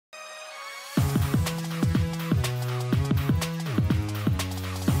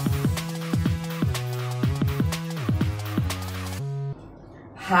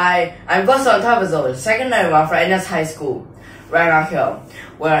Hi, I'm Gosson Tabazol, secondary one for NS High School. Right now here,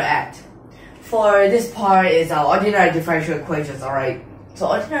 we're at. For this part is our ordinary differential equations, alright? So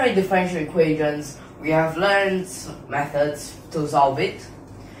ordinary differential equations, we have learned methods to solve it.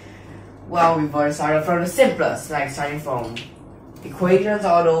 Well, we've already started from the simplest, like starting from equations,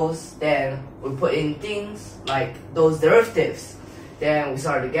 all those, then we put in things like those derivatives. Then we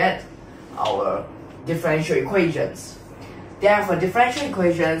start to get our differential equations. Then for differential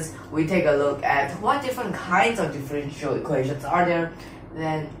equations, we take a look at what different kinds of differential equations are there.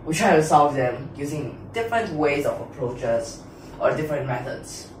 Then we try to solve them using different ways of approaches or different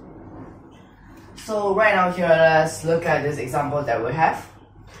methods. So right now here, let's look at this example that we have.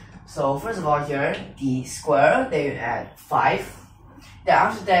 So first of all here, the square, then you add 5. Then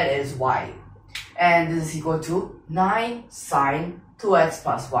after that is y. And this is equal to 9 sine 2x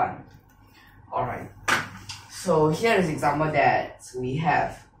plus 1. Alright. So here is the example that we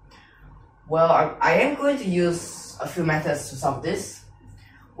have. Well, I am going to use a few methods to solve this.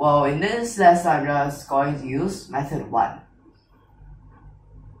 Well, in this lesson, I'm just going to use method 1.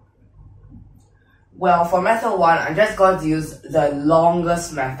 Well, for method 1, I'm just going to use the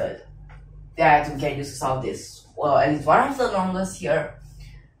longest method that we can use to solve this. Well, at least one of the longest here.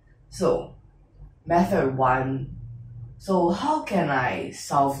 So, method 1. So, how can I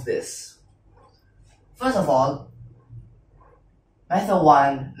solve this? First of all, method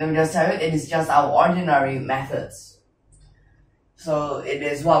 1, let me just tell you, it is just our ordinary methods. So, it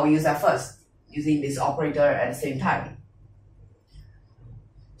is what we use at first, using this operator at the same time.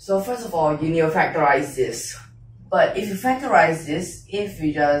 So first of all, you need to factorize this. But if you factorize this, if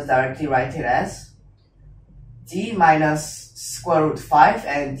you just directly write it as d minus square root 5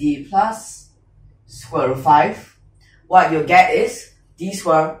 and d plus square root 5, what you'll get is d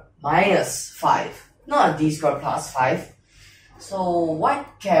squared minus 5, not d squared plus 5. So what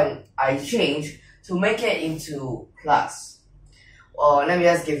can I change to make it into plus? Well, let me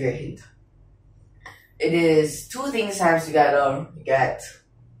just give you a hint. It is two things times together, you get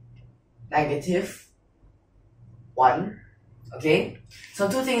negative 1, okay? So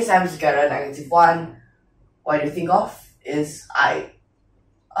two things times together, negative 1, what do you think of is I.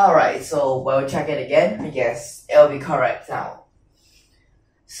 Alright, so we'll check it again. I guess it'll be correct now.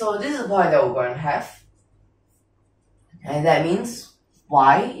 So this is the point that we're going to have. And that means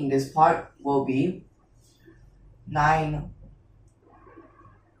y in this part will be 9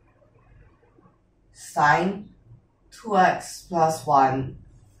 sine 2x plus 1.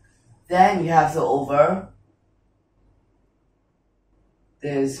 Then you have to over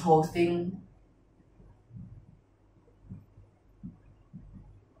this whole thing.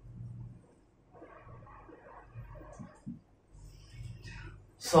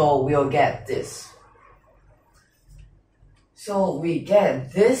 So we'll get this. So we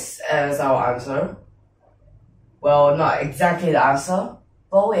get this as our answer. Well, not exactly the answer,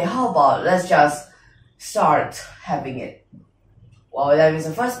 but wait, how about let's just start having it. Well, that means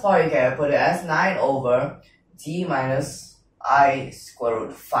the first part you can put it as 9 over d minus I square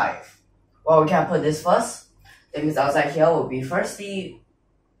root 5. Well, we can put this first. That means outside here will be firstly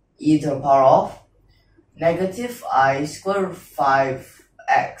e to the power of negative I square root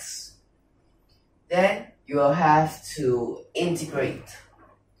 5x. Then you will have to integrate.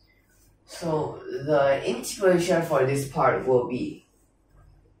 So the integration for this part will be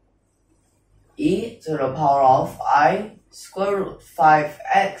e to the power of I square root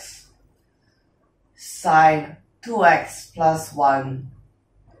 5x sine 2x plus 1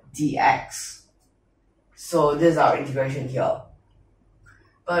 dx. So this is our integration here.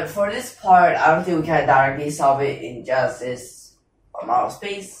 But for this part, I don't think we can directly solve it in just this amount of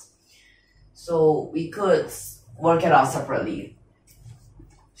space. So we could work it out separately.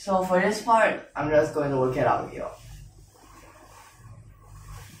 So for this part, I'm just going to work it out here.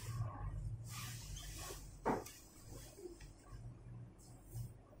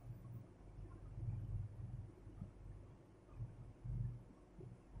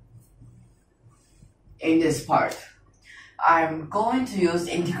 In this part, I'm going to use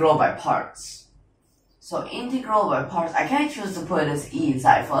integral by parts. So integral by parts, I can choose to put this e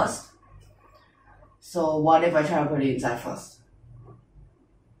inside first. So what if I try to put it inside first?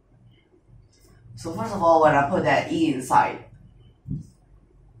 So first of all, when I put that e inside,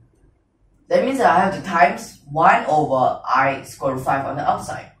 that means that I have to times 1 over I square root 5 on the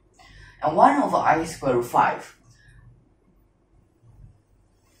outside. And 1 over I square root 5.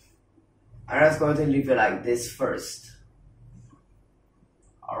 I'm just going to leave it like this first.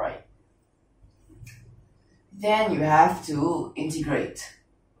 Alright. Then you have to integrate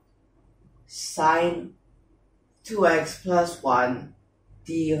sine 2x plus 1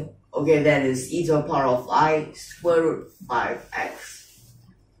 okay, that is e to the power of I square root 5x.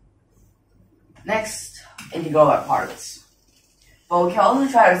 Next, integral by parts. But we can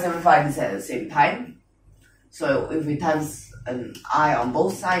also try to simplify this at the same time. So if we times an I on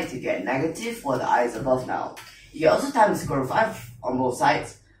both sides, you get negative for the I is above now. You can also times square root 5 on both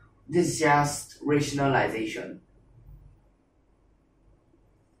sides. This is just rationalization.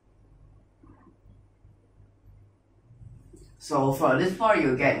 So for this part,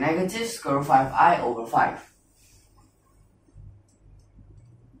 you get negative square root 5I over 5.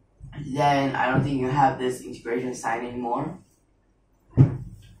 Then I don't think you have this integration sign anymore.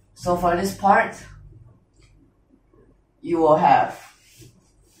 So for this part, you will have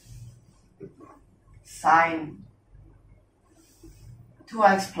sine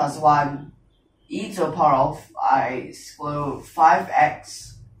 2x plus 1 e to the power of I square root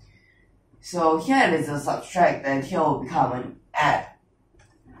 5x. So here it is a subtract, then here will become an add.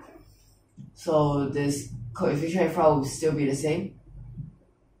 So this coefficient in front will still be the same.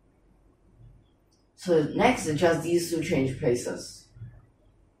 So next is just these two change places.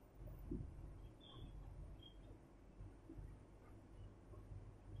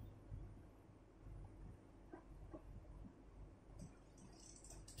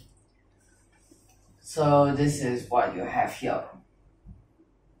 So this is what you have here.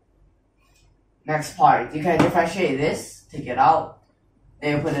 Next part, you can differentiate this, take it out,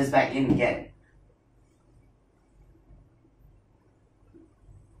 then you put this back in again.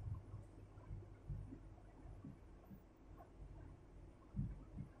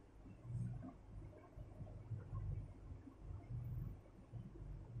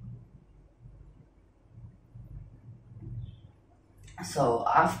 So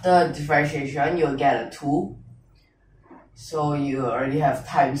after differentiation, you'll get a 2. So you already have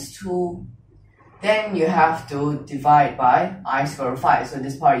times 2. Then you have to divide by I square root 5. So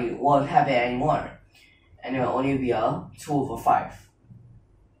this part you won't have it anymore. And it will only be a 2 over 5.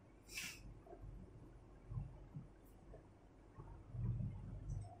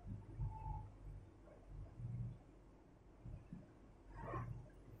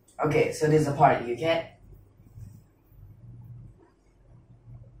 Okay, so this is the part you get.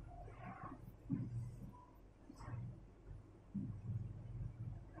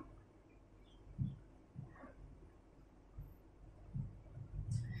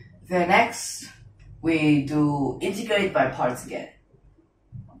 Then next, we do integrate by parts again.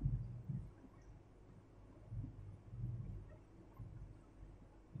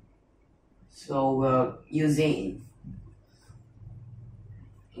 So we're using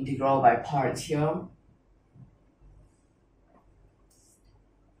integral by parts here.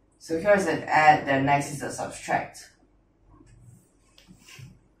 So here's an add, then next is a subtract.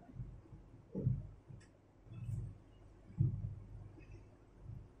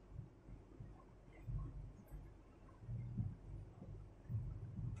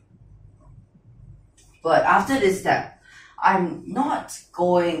 But after this step, I'm not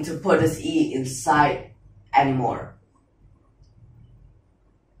going to put this e inside anymore.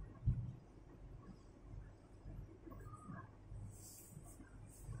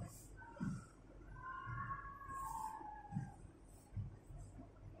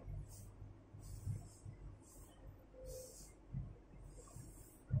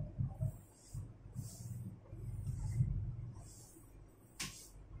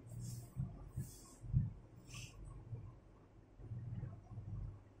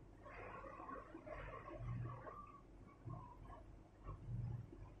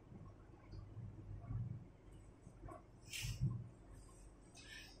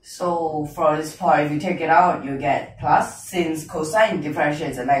 So for this part, if you take it out, you get plus. Since cosine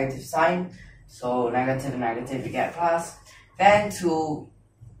differentiates a negative sign, so negative and negative, you get plus. Then to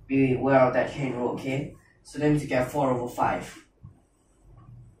be aware of that chain rule, okay? So then you get 4 over 5.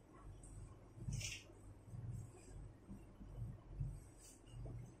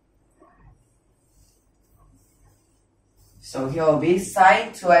 So here will be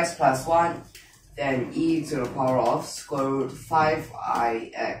sine 2x plus 1. Then e to the power of square root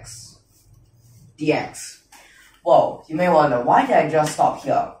 5ix dx. Whoa, you may wonder, why did I just stop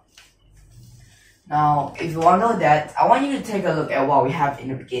here? Now, if you want to know that, I want you to take a look at what we have in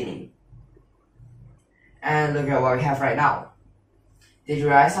the beginning. And look at what we have right now. Did you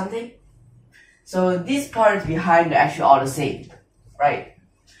realize something? So these parts behind are actually all the same, right?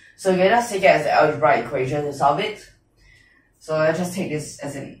 So you can just take it as an algebraic equation to solve it. So let's just take this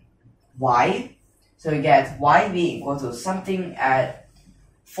as in y. So you get y being equal to something at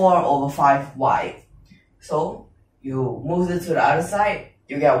 4 over 5y. So you move it to the other side,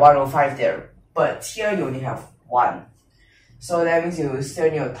 you get 1 over 5 there. But here you only have 1. So that means you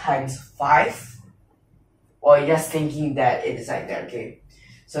still need times 5, or you're just thinking that it is like that, okay?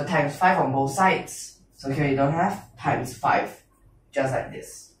 So times 5 on both sides. So here you don't have times 5, just like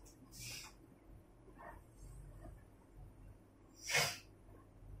this.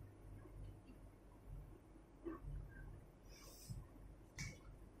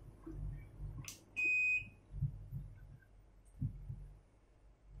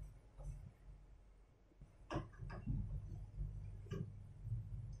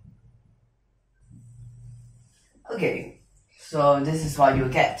 Okay, so this is what you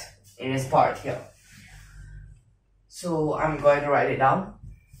get in this part here. So I'm going to write it down.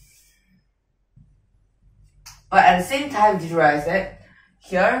 But at the same time, did you realize that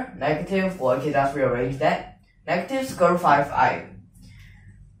here, negative, well, okay, let's rearrange that. Negative square root 5i.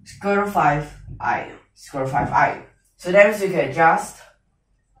 Square root 5i. Square root 5i. So that means you can just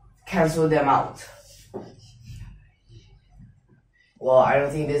cancel them out. Well, I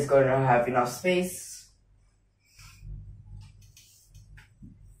don't think this is going to have enough space.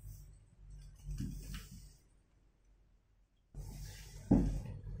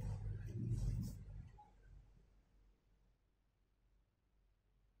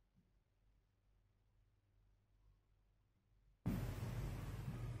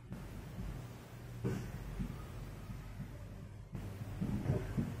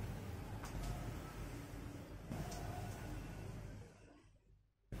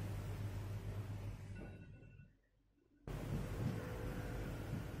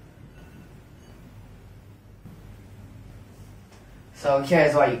 So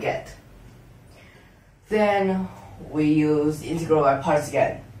here's what you get. Then we use integral by parts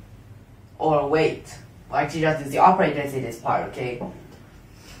again. Or wait, we'll actually just use the operators in this part, okay?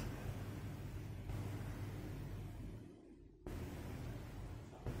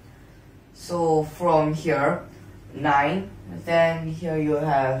 So from here, 9, then here you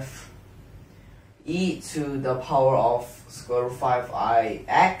have e to the power of square root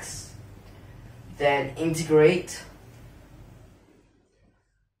 5ix, then integrate.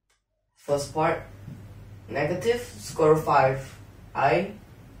 First part, negative square root 5i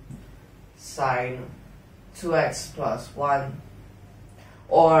sine 2x plus 1.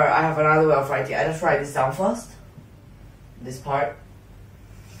 Or I have another way of writing. I just write this down first. This part.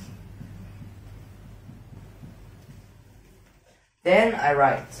 Then I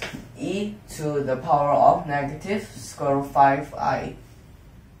write e to the power of negative square root 5i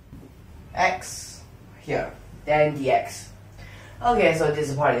x here. Then dx. Okay, so this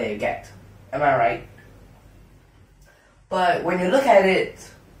is the part that you get. Am I right? But when you look at it,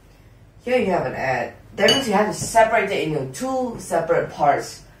 here you have an add. That means you have to separate it into 2 separate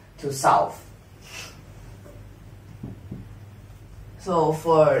parts to solve. So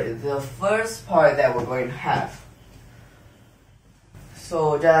for the first part that we're going to have,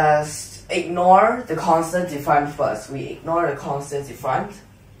 so just ignore the constant in front first. We ignore the constants in front,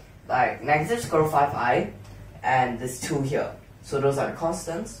 like negative square root 5i and this 2 here. So those are the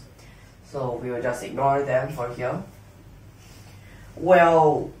constants. So we will just ignore them for here.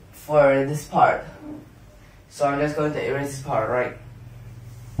 Well, for this part, so I'm just going to erase this part, right?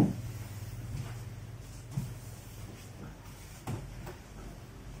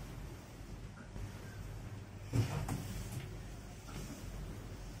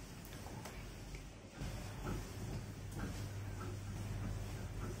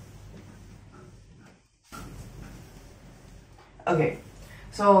 Okay,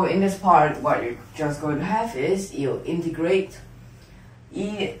 so in this part, what you're just going to have is you integrate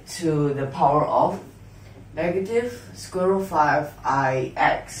e to the power of negative square root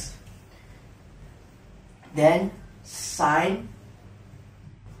 5ix, then sine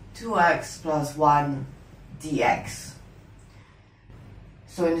 2x plus 1 dx.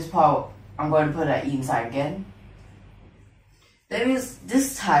 So in this part, I'm going to put an e inside again. That means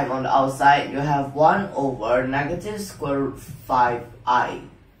this time on the outside, you have 1 over negative square root 5i.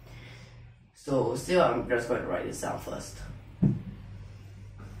 So still, I'm just going to write this down first.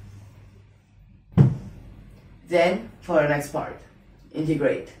 Then, for the next part,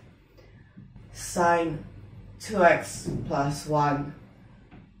 integrate sine 2x plus 1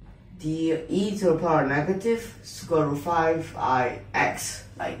 e to the power negative square root 5ix,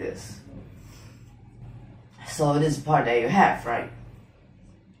 like this. So this is the part that you have, right?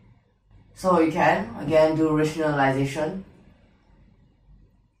 So you can, again, do rationalization.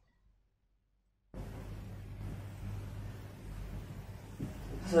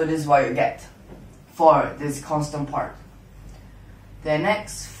 So this is what you get for this constant part. Then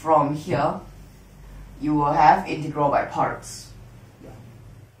next, from here, you will have integral by parts.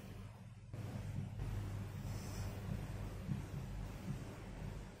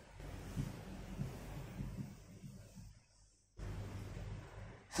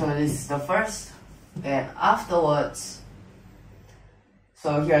 So this is the first, then afterwards,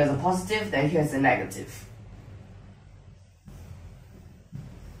 so here is a positive, then here's a negative.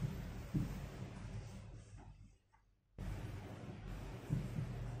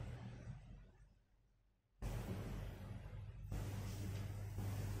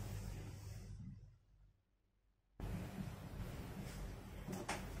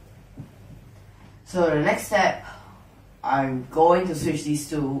 So the next step, I'm going to switch these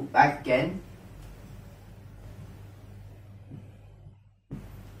two back again.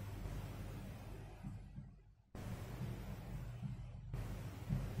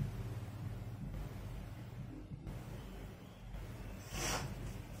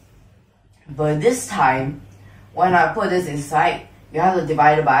 But this time, when I put this inside, you have to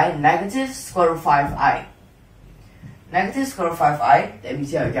divide it by negative square root of 5i. Negative square root of 5i, that means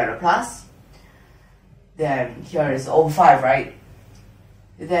here you get a plus. Then here is over 5, right?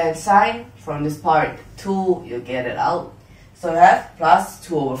 Then sine from this part 2, you get it out. So you have plus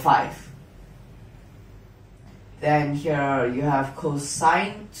 2 over 5. Then here you have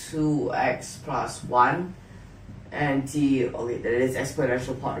cosine 2x plus 1. And the, okay, that is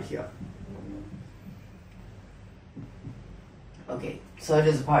exponential part here. Okay, so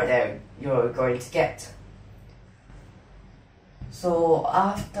this is the part that you're going to get. So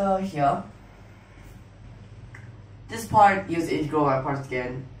after here, this part, use integral by parts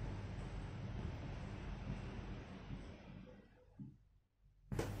again.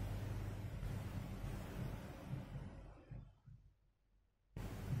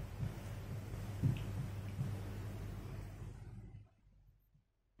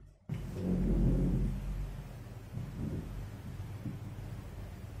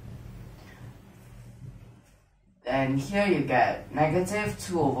 And here you get negative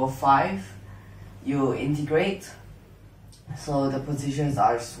 2 over 5. You integrate. So the positions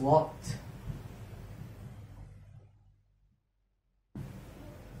are swapped.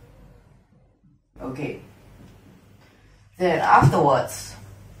 Okay. Then afterwards,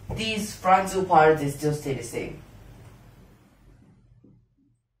 these front two parts is still stay the same.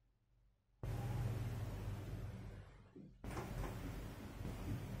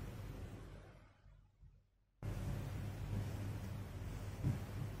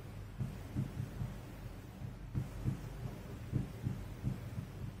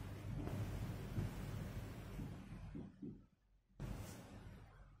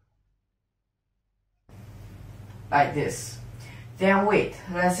 Like this. Then wait,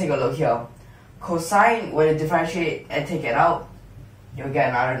 let's take a look here. Cosine, when you differentiate and take it out, you'll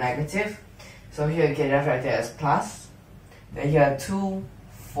get another negative. So here you get that right there as plus. Then here 2,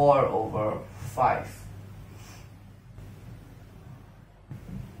 4 over 5.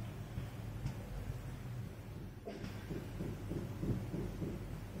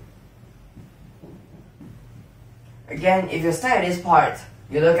 Again, if you study this part,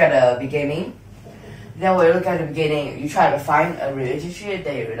 you look at the beginning. Then when you look at the beginning, you try to find a relationship,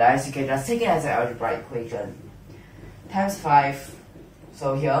 then you realize you can just take it as an algebraic equation. Times 5,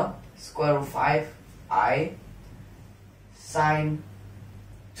 so here, square root of 5i sine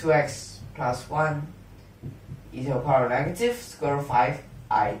 2x plus 1 e to the power of negative square root of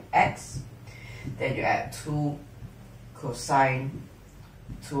 5ix. Then you add 2 cosine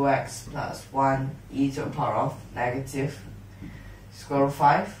 2x plus 1 e to the power of negative square root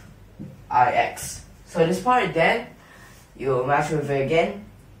of 5ix. So this part then, you match with it again.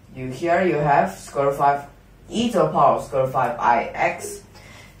 Here you have square root of 5 e to the power of square root of 5ix.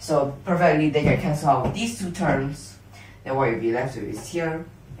 So perfectly they can cancel out with these two terms. Then what you'll be left with is here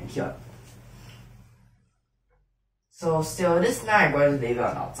and here. So still this 9 I'm going to leave it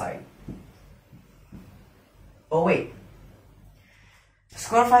on the outside. But wait.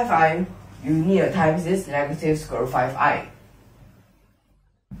 Square root of 5i, you need to times this negative square root of 5i.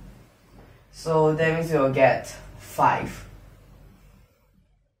 So that means you'll get 5.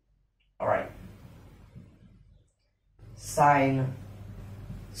 Alright. Sine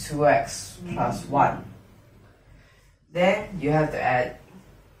 2x plus 1. Then you have to add.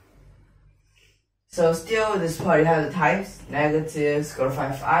 So still this part you have the times negative square root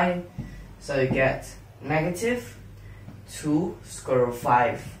of 5i. So you get negative 2 square root of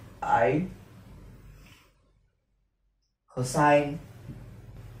 5i cosine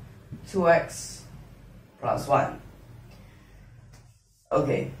 2x plus 1.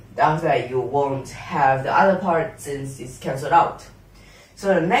 Okay, after that you won't have the other part since it's cancelled out.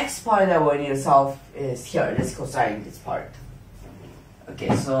 So the next part that we need to solve is here, this cosine this part.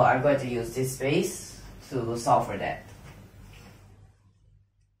 Okay, so I'm going to use this space to solve for that.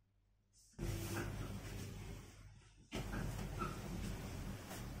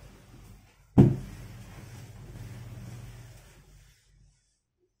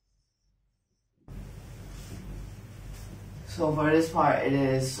 So for this part, it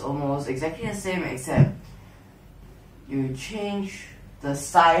is almost exactly the same, except you change the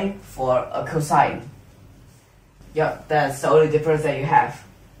sign for a cosine. Yep, that's the only difference that you have.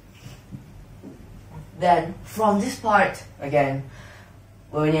 Then from this part, again,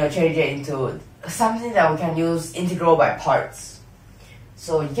 we need to change it into something that we can use integral by parts.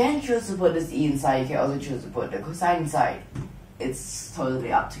 So you can choose to put this e inside, you can also choose to put the cosine inside. It's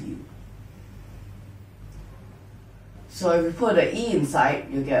totally up to you. So if you put the e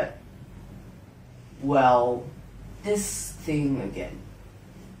inside, you get, well, this thing again.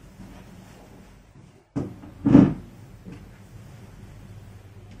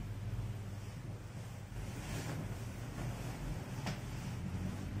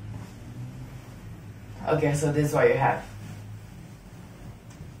 Okay, so this is what you have.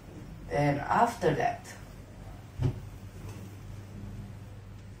 Then after that,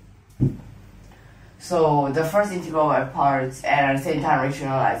 so the first integral by parts and at the same time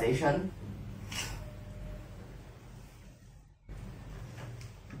rationalization.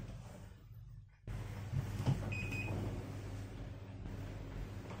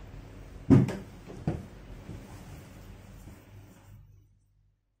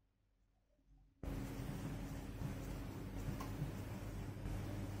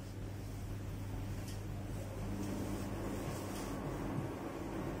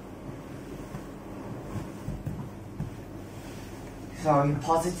 So you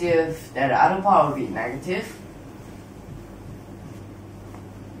positive, then the other part will be negative.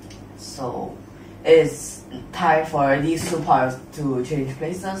 So it's time for these two parts to change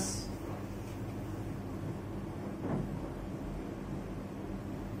places.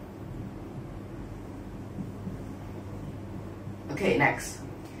 Okay, next.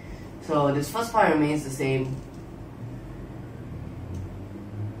 So this first part remains the same.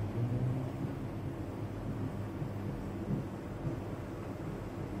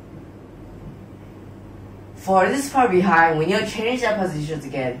 For this part behind, we need to change their positions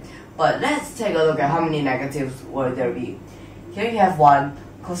again. But let's take a look at how many negatives will there be. Here you have one.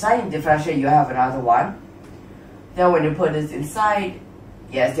 Cosine differentiate, you have another one. Then when you put this inside,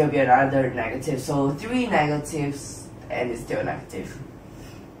 yes, there will be another negative. So 3 negatives and it's still negative.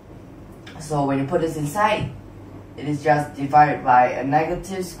 So when you put this inside, it is just divided by a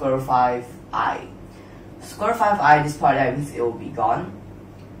negative square root 5i. Square root 5i, this part, that means it will be gone.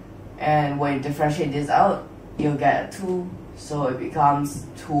 And when you differentiate this out, you'll get a 2, so it becomes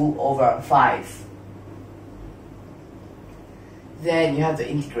 2 over 5. Then you have to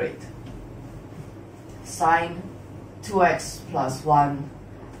integrate. Sine 2x plus 1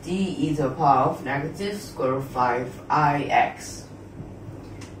 d e to the power of negative square root 5ix.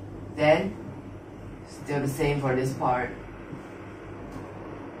 Then, still the same for this part.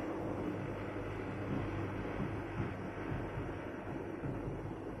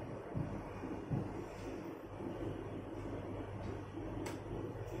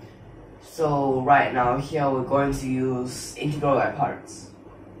 So right now here we're going to use integral by parts.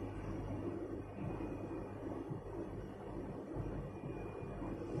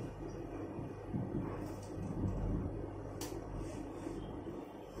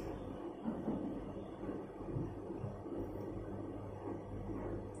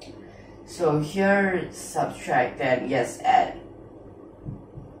 So here subtract, then yes, add.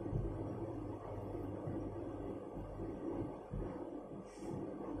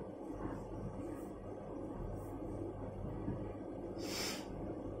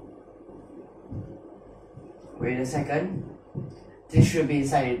 Wait a second. This should be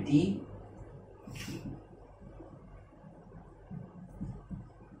inside a D.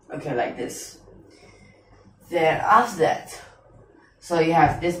 Okay, like this. Then after that, so you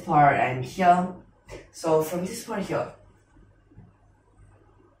have this part and here. So from this part here,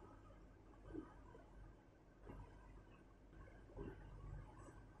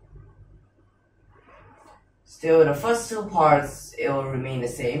 still the first two parts, it will remain the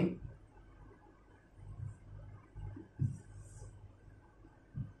same.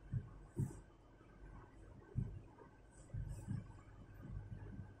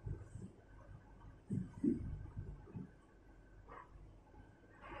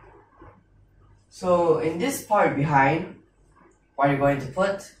 So in this part behind, what you're going to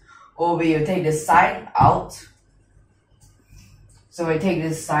put will be you take this sign out. So when you take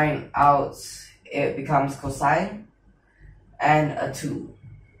this sign out, it becomes cosine and a 2.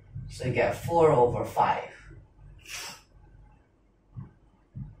 So you get 4 over 5.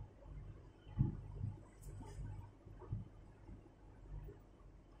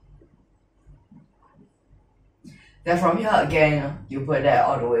 Then from here again, you put that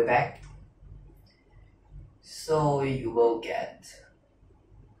all the way back. So you will get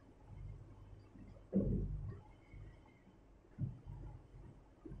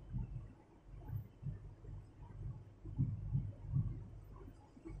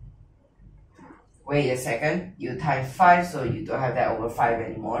wait a second, you times 5, so you don't have that over 5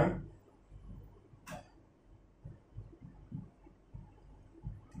 anymore.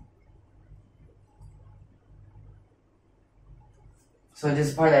 So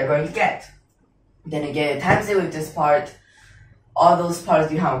this part they're going to get. Then again, times it with this part. All those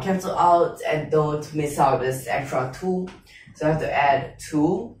parts you have cancel out and don't miss out this extra 2. So I have to add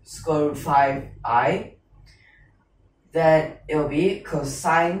 2 square root 5i. Then it will be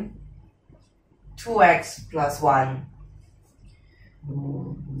cosine 2x plus 1.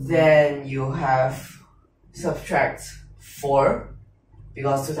 Then you have subtract 4,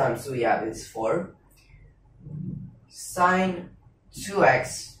 because 2 times 2, yeah, it's 4. Sine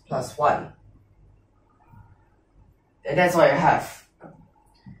 2x plus 1. And that's all you have.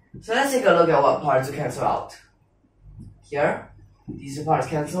 So let's take a look at what parts to cancel out. Here, these two parts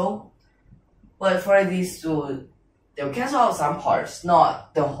cancel. But for these two, they'll cancel out some parts,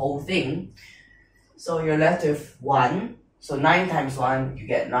 not the whole thing. So you're left with 1. So 9 times 1, you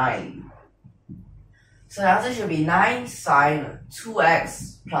get 9. So the answer should be 9 sine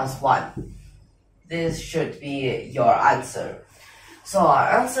 2x plus 1. This should be your answer. So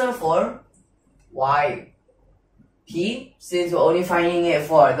our answer for YP, since we're only finding it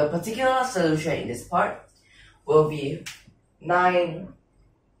for the particular solution in this part, will be 9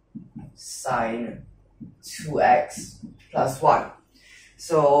 sine 2x plus 1.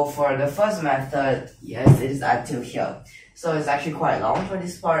 So for the first method, yes, it is until here. So it's actually quite long for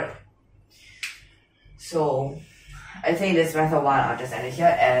this part. So I think this method 1, I'll just end it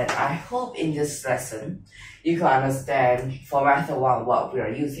here, and I hope in this lesson you can understand for method 1 what we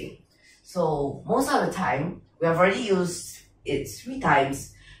are using. So most of the time, we have already used it 3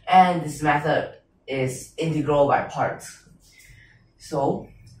 times, and this method is integral by parts. So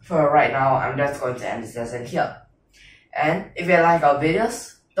for right now, I'm just going to end this lesson here. And if you like our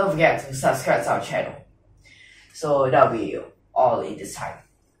videos, don't forget to subscribe to our channel. So that'll be all in this time.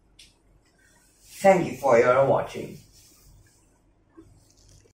 Thank you for your watching.